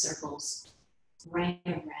fantastic circles right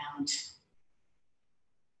around.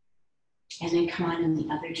 And then come on in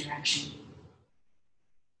the other direction.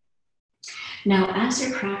 Now, as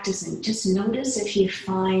you're practicing, just notice if you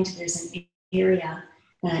find there's an area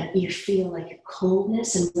that you feel like a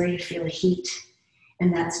coldness and where you feel a heat.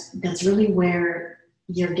 And that's really where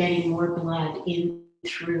you're getting more blood in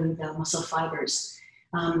through the muscle fibers.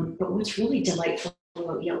 But what's really delightful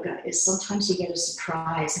about yoga is sometimes you get a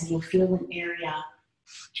surprise and you'll feel an area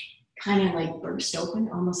kind of like burst open,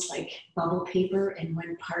 almost like bubble paper, and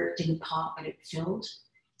one part didn't pop, but it filled.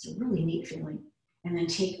 It's a really neat feeling. And then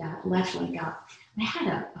take that left leg up. I had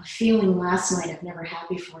a feeling last night I've never had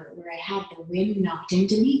before where I had the wind knocked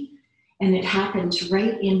into me, and it happened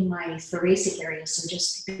right in my thoracic area, so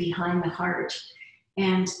just behind the heart.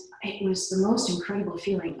 And it was the most incredible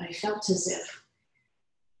feeling. I felt as if,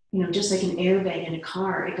 just like an airbag in a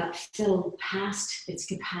car, it got filled past its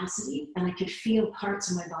capacity, and I could feel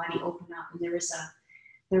parts of my body open up, and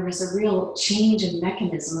there was a real change in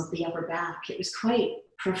mechanism of the upper back. It was quite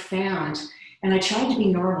profound, and I tried to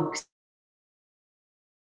be normal.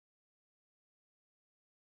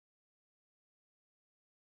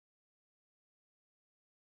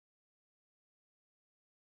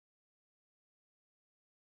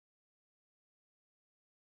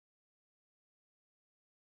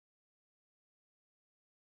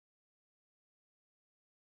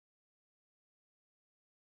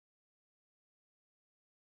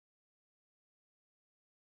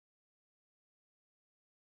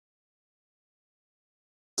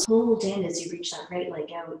 Hold in as you reach that right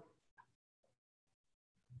leg out.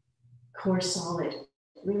 Core solid.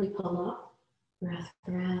 Really pull up. Breath,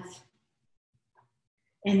 breath.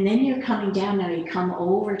 And then you're coming down now. You come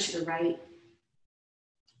over to the right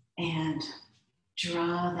and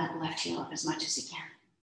draw that left heel up as much as you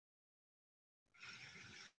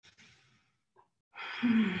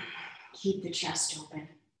can. Keep the chest open.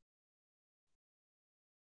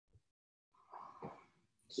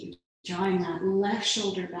 Keep drawing that left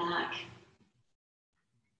shoulder back.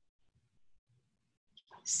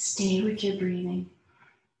 Stay with your breathing.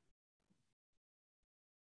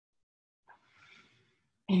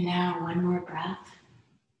 And now one more breath.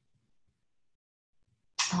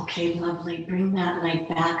 Okay, lovely. Bring that leg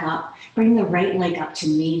back up. Bring the right leg up to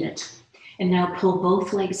meet it. And now pull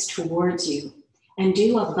both legs towards you and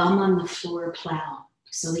do a bum on the floor plow.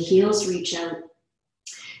 So the heels reach out.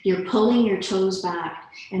 You're pulling your toes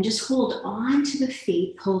back and just hold on to the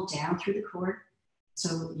feet, pull down through the core.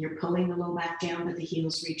 So you're pulling the low back down, but the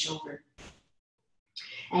heels reach over.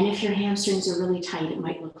 And if your hamstrings are really tight, it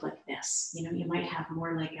might look like this. You might have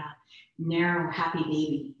more like a narrow, happy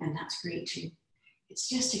baby, and that's great too. It's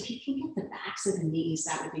just if you can get the backs of the knees,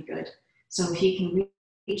 that would be good. So if you can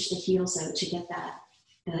reach the heels out to get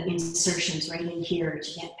the insertions right in here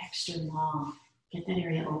to get extra long, get that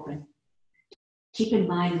area open. Keep in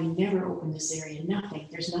mind, we never open this area, nothing.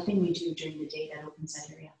 There's nothing we do during the day that opens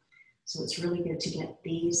that area. So it's really good to get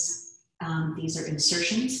these. These are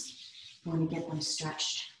insertions. You want to get them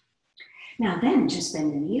stretched. Now then, just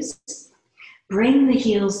bend the knees. Bring the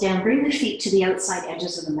heels down, bring the feet to the outside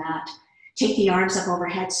edges of the mat. Take the arms up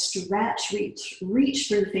overhead, stretch, reach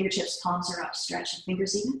through the fingertips, palms are up, stretch the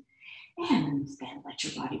fingers even. And then let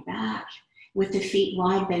your body back. With the feet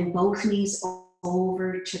wide, bend both knees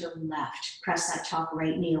over to the left. Press that top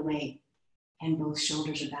right knee away, and both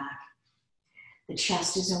shoulders are back. The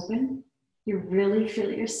chest is open. You really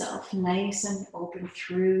feel yourself nice and open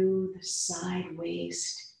through the side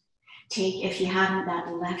waist. Take, if you haven't,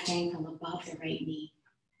 that left ankle above the right knee.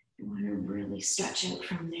 You want to really stretch out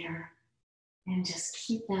from there and just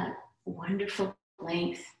keep that wonderful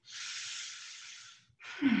length.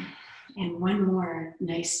 And one more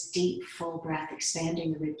nice, deep, full breath,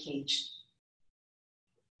 expanding the rib cage.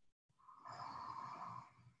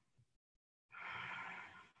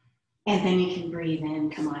 And then you can breathe in,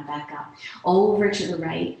 come on, back up. Over to the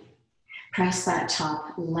right. Press that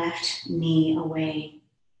top left knee away.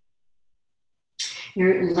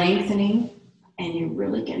 You're lengthening and you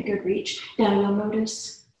really get a good reach. Now you'll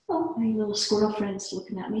notice, oh, my little squirrel friend's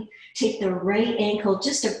looking at me. Take the right ankle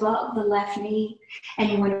just above the left knee, and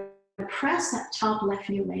you want to press that top left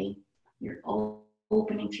knee away. You're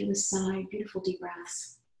opening through the side. Beautiful deep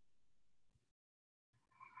breaths.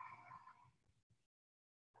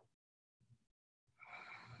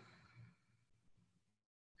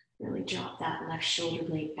 Really drop that left shoulder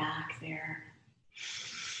blade back there.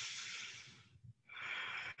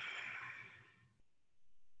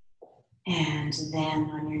 And then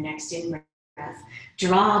on your next in-breath,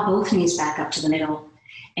 draw both knees back up to the middle.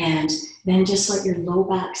 And then just let your low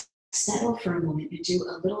back settle for a moment and do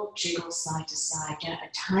a little jiggle side to side. Get a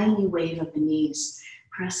tiny wave of the knees,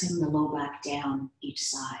 pressing the low back down each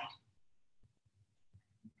side.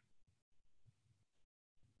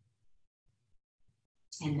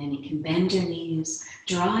 And then you can bend your knees,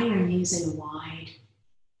 draw your knees in wide,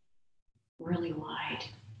 really wide.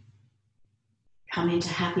 Come into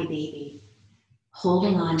happy baby,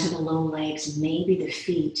 holding on to the low legs, maybe the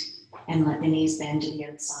feet, and let the knees bend to the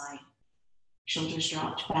outside. Shoulders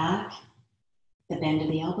dropped back, the bend of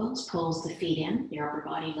the elbows pulls the feet in, your upper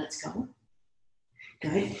body lets go.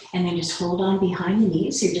 Good, and then just hold on behind the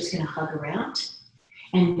knees. You're just gonna hug around.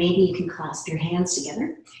 And maybe you can clasp your hands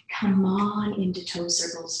together. Come on into toe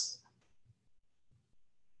circles.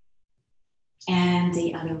 And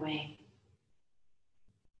the other way.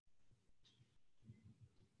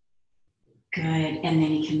 Good, and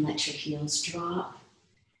then you can let your heels drop.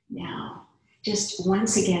 Now, just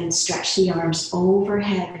once again, stretch the arms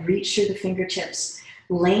overhead, reach through the fingertips,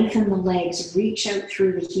 lengthen the legs, reach out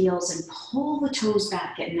through the heels and pull the toes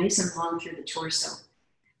back, get nice and long through the torso.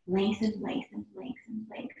 Lengthen, lengthen, lengthen,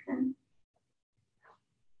 lengthen.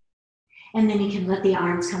 And then you can let the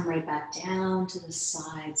arms come right back down to the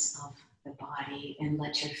sides of the body and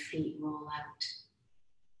let your feet roll out.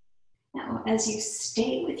 Now, as you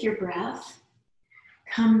stay with your breath,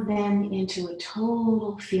 come then into a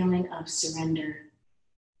total feeling of surrender,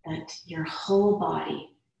 that your whole body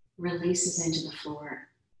releases into the floor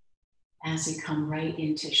as you come right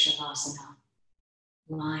into Shavasana,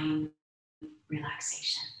 lying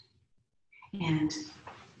relaxation. And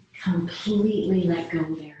completely let go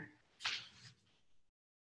there.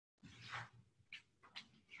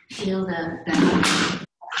 Feel the back,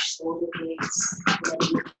 shoulder blades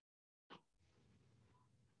ready.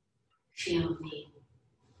 Feel the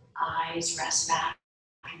eyes rest back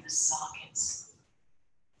in the sockets.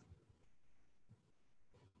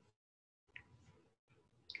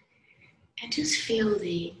 And just feel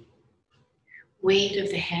the weight of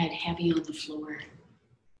the head heavy on the floor.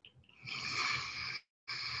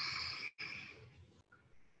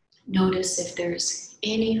 Notice if there's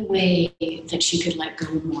any way that you could let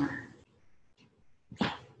go more.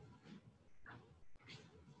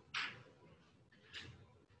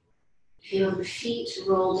 Feel the feet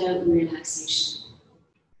rolled out in relaxation.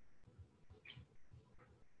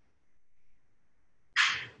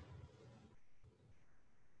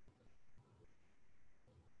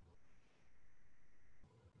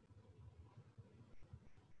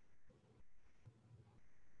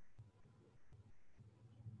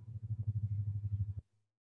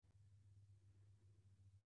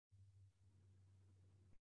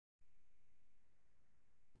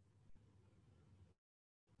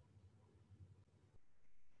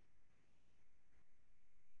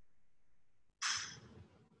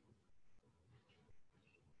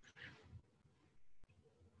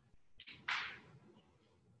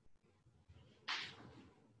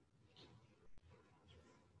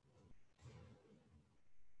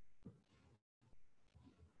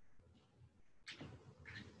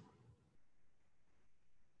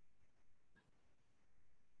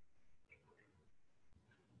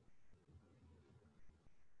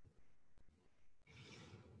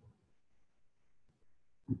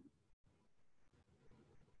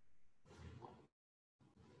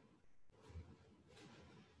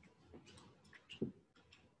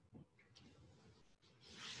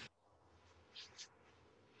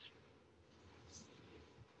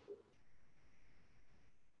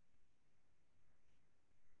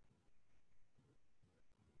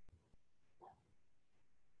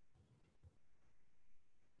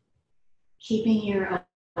 Keeping your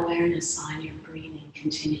awareness on your breathing,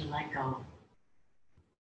 continue to let go.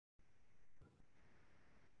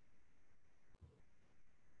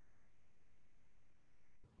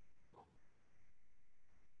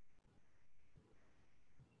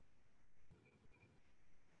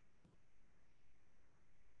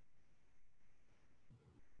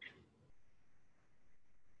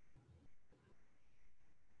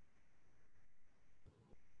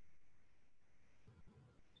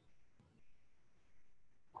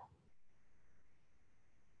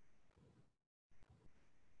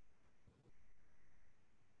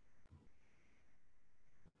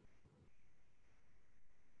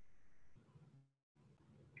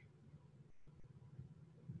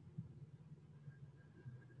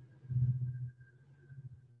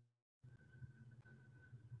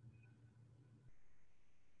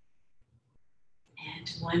 And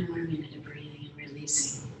one more minute of breathing and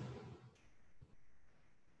releasing.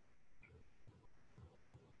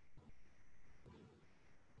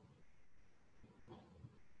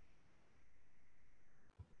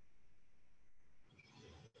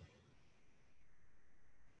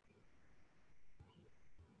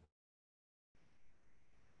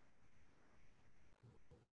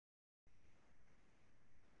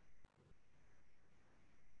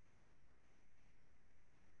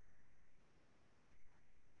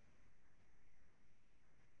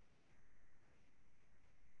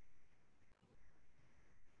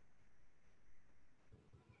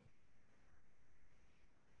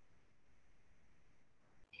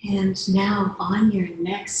 And now on your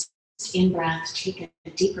next in-breath, take a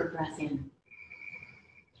deeper breath in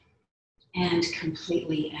and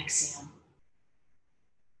completely exhale.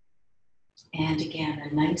 And again,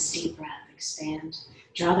 a nice deep breath, expand.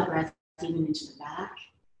 Draw the breath even into the back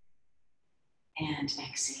and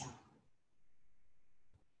exhale.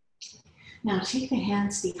 Now take the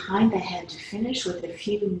hands behind the head to finish with a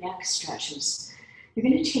few neck stretches. You're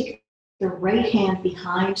going to take the right hand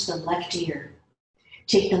behind the left ear.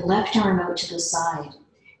 Take the left arm out to the side,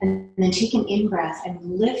 and then take an in-breath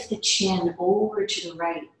and lift the chin over to the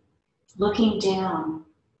right, looking down,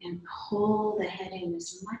 and pull the head in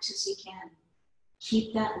as much as you can.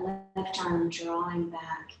 Keep that left arm drawing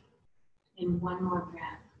back. And one more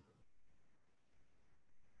breath.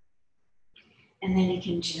 And then you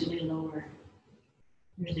can gently lower,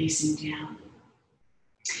 releasing down.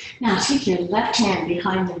 Now take your left hand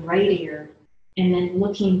behind the right ear, and then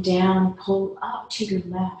looking down, pull up to your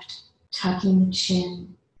left, tucking the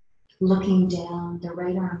chin, looking down, the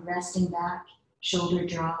right arm resting back, shoulder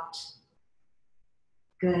dropped.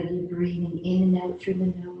 Good, you're breathing in and out through the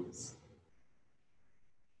nose.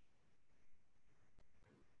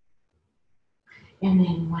 And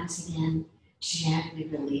then once again, gently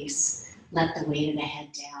release. Let the weight of the head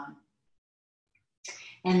down.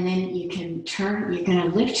 And then you can turn, you're gonna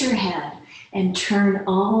lift your head and turn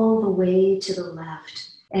all the way to the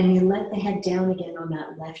left. And you let the head down again on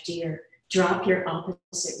that left ear. Drop your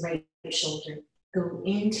opposite right shoulder. Go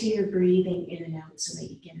into your breathing in and out so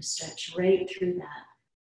that you get a stretch right through that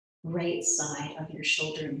right side of your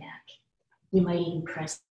shoulder and neck. You might even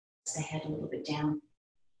press the head a little bit down.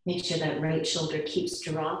 Make sure that right shoulder keeps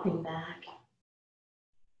dropping back.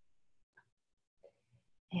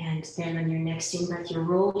 And then on your next in-breath, you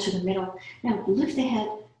roll to the middle. Now lift the head,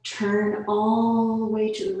 turn all the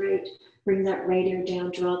way to the right. Bring that right ear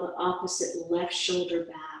down, draw the opposite left shoulder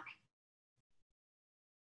back.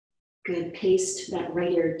 Good, paste that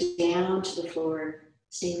right ear down to the floor.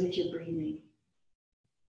 Stay with your breathing.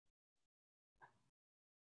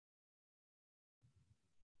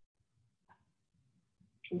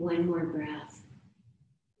 One more breath.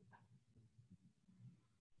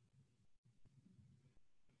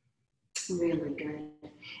 Really good.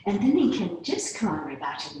 And then you can just come on right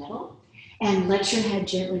back to the middle and let your head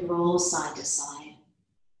gently roll side to side.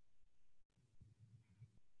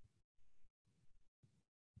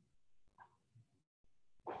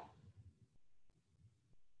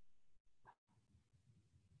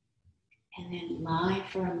 And then lie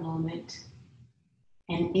for a moment.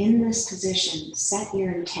 And in this position, set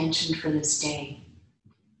your intention for this day.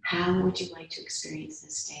 How would you like to experience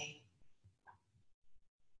this day?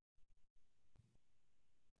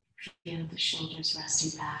 Feel the shoulders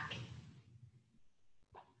resting back.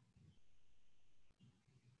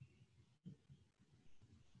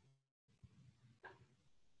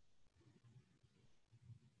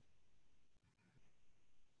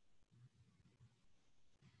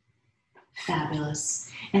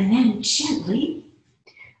 Fabulous. And then gently,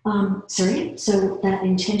 so that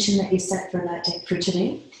intention that you set for that day, for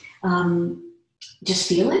today, just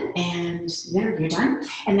feel it, and there, you're done.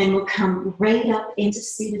 And then we'll come right up into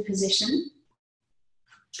seated position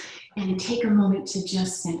and take a moment to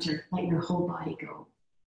just center, let your whole body go.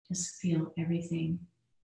 Just feel everything,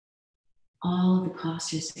 all of the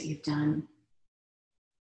postures that you've done,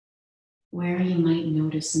 where you might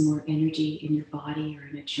notice some more energy in your body or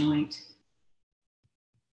in a joint.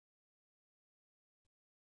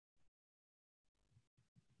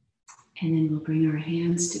 And then we'll bring our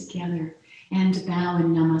hands together and bow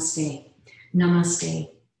in Namaste.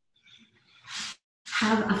 Namaste.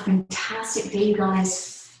 Have a fantastic day, you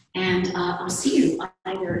guys. And I'll see you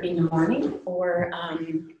either in the morning or,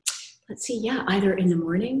 either in the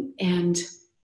morning and